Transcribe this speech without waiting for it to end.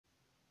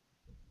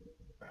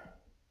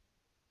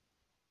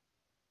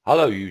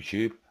Hello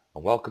YouTube,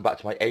 and welcome back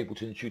to my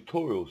Ableton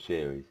tutorial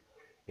series.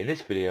 In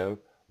this video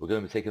we're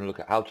going to be taking a look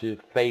at how to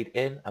fade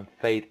in and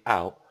fade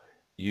out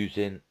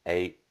using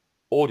a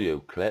audio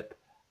clip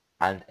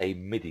and a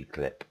MIDI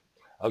clip.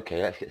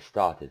 Okay, let's get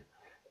started.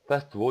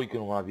 First of all, you're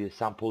going to want to have your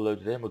sample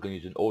loaded in. We're going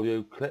to use an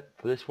audio clip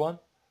for this one.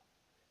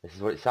 This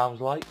is what it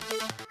sounds like.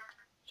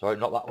 Sorry,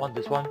 not that one,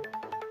 this one.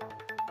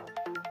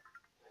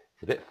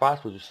 It's a bit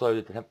fast. We'll just slow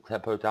the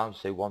tempo down to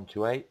say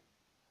 128.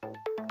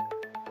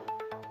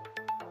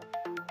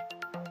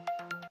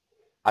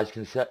 As you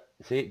can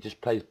see, it just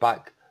plays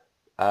back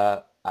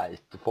at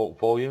its default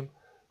volume.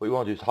 What you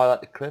want to do is highlight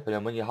the clip, and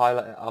then when you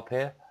highlight it up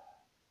here,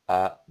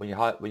 when you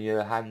got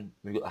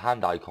the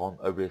hand icon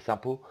over the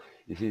sample,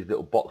 you see these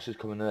little boxes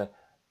coming in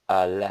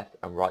the left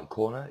and right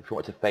corner. If you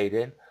want it to fade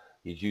in,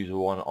 you use the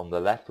one on the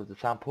left of the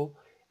sample,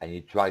 and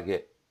you drag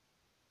it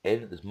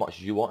in as much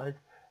as you wanted.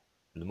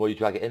 And the more you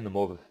drag it in, the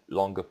more of a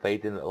longer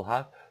fade in it'll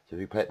have. So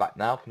if you play it back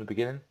now from the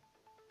beginning,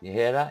 you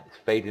hear that? It's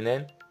fading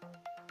in.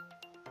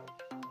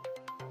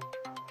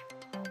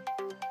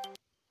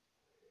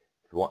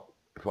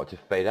 If you want to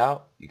fade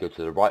out, you go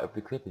to the right of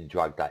the clip and you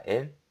drag that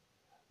in.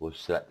 We'll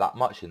select that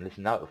much and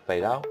listen now, it'll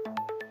fade out.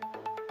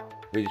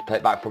 We just play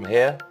it back from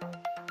here.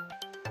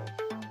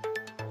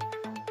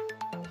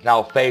 It's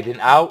now fading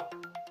out.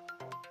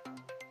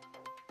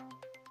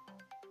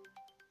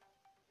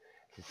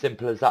 It's as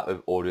simple as that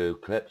with audio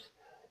clips.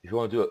 If you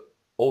want to do it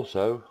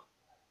also,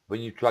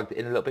 when you've dragged it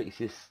in a little bit, you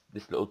see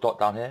this little dot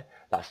down here,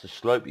 that's the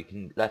slope. You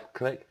can left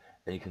click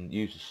and you can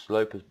use the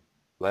slope as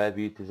wherever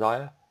you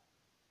desire.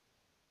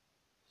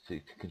 So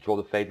you can control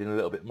the fade in a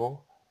little bit more.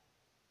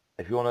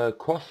 If you want to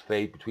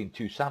crossfade between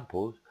two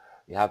samples,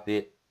 you have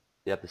the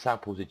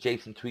samples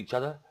adjacent to each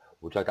other.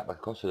 We'll drag that back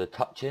across so they're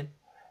touching.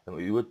 And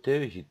what you would do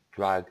is you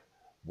drag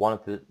one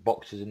of the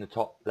boxes in the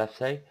top left,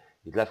 say,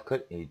 you left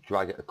click and you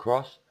drag it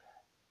across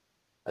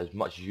as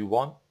much as you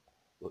want.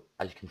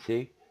 As you can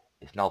see,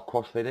 it's now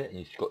crossfaded, and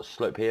you've got a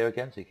slope here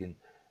again, so you can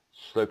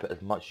slope it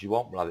as much as you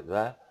want. We'll have it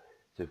there.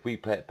 So if we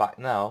play it back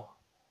now,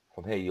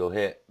 from here you'll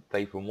hear it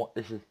fade from what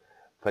this is.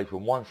 Fade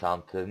from one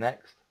sound to the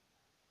next.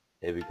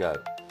 Here we go.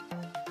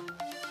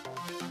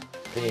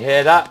 Can you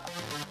hear that?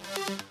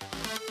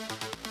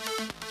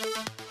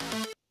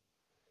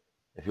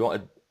 If you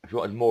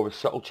wanted more of a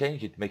subtle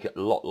change, you'd make it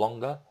a lot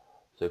longer.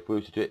 So if we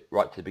were to do it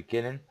right to the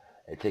beginning,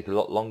 it'd take a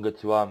lot longer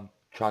to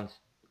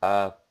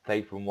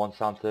fade from one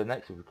sound to the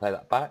next. If we play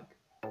that back,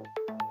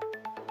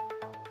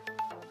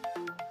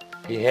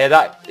 can you hear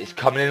that? It's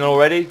coming in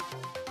already.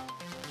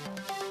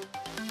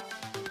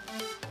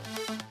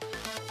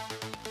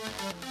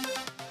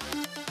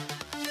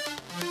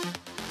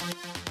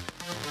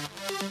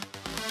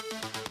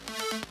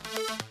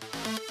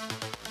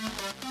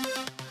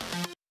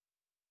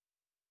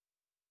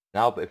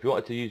 Now, but if you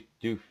wanted to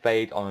do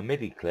fade on a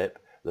MIDI clip,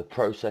 the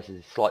process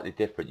is slightly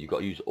different. You've got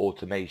to use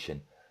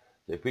automation.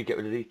 So if we get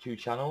rid of these two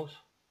channels,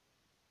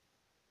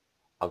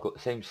 I've got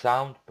the same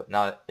sound, but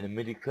now in a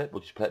MIDI clip.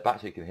 We'll just play it back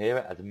so you can hear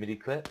it as a MIDI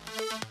clip.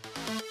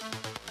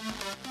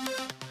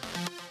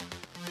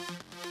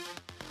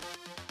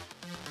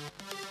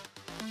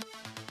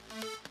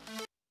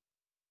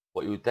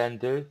 What you would then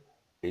do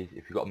is,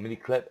 if you've got a MIDI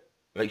clip,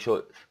 make sure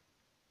it's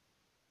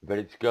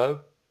ready to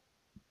go.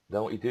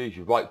 Then what you do is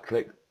you right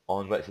click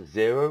on where it says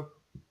 0,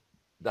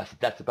 that's the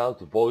decibels,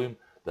 the volume,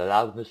 the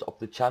loudness of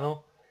the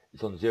channel.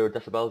 It's on 0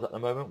 decibels at the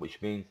moment, which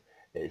means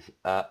it's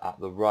at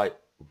the right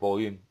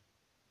volume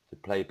to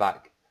play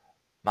back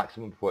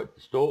maximum before it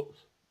distorts.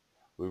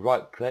 We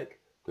right click,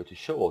 go to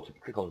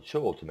click on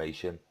show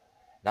automation,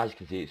 and as you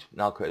can see, it's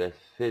now created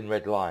a thin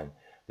red line.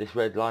 This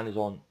red line is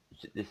on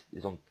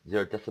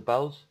 0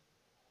 decibels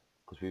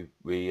because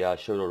we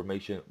showed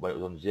automation when it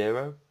was on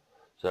 0.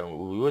 So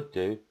what we would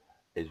do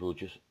is we'll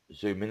just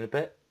zoom in a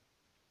bit.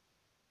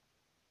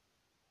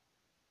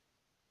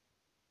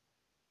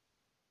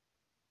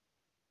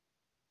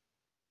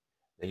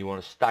 Then you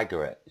want to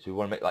stagger it, so we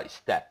want to make like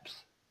steps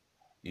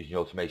using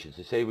automation.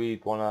 So say we'll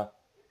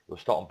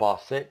start on bar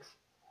 6,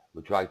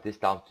 we'll drag this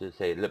down to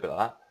say a little bit like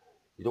that.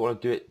 You don't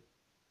want to do it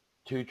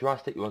too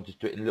drastic, you want to just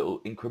do it in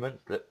little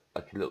increments, so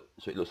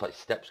it looks like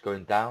steps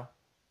going down.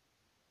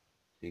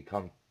 So you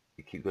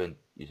keep going,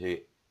 you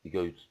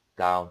go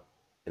down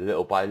a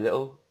little by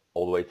little,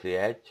 all the way to the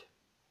edge,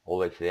 all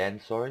the way to the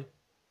end, sorry.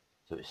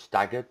 So it's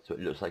staggered, so it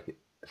looks like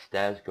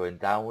stairs going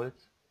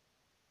downwards.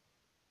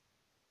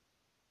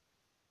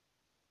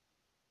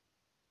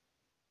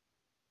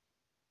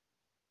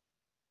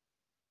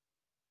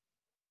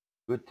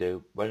 Would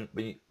do when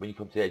you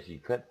come to the edge of your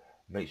clip,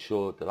 make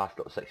sure the last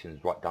little section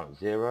is right down at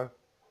 0.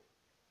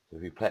 So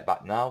if you play it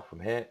back now from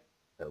here,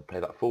 it'll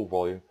play back full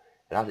volume,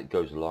 and as it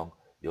goes along,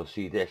 you'll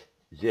see this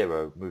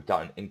 0 move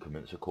down in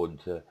increments according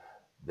to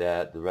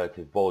the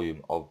relative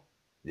volume of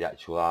the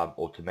actual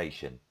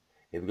automation.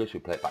 Here we go. So we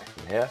play it back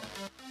from here.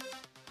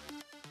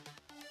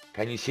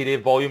 Can you see the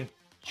volume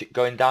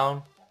going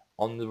down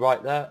on the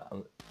right there?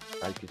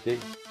 As you can see.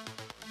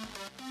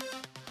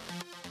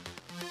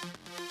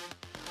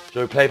 So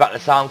we play back the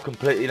sound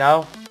completely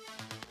now.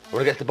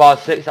 When it gets to bar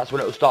 6, that's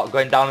when it will start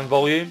going down in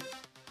volume.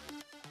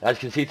 As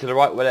you can see to the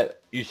right where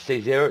it used to say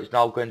 0, it's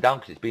now going down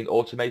because it's been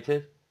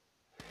automated.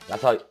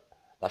 That's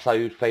how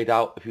you would fade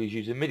out if you was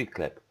using MIDI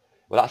clip.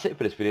 Well, that's it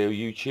for this video,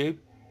 YouTube.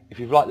 If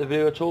you've liked the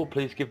video at all,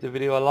 please give the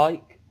video a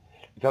like.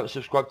 If you haven't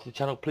subscribed to the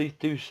channel, please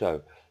do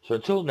so. So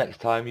until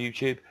next time,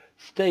 YouTube,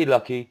 stay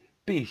lucky,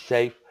 be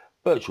safe,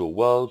 Virtual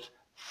Worlds,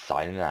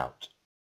 signing out.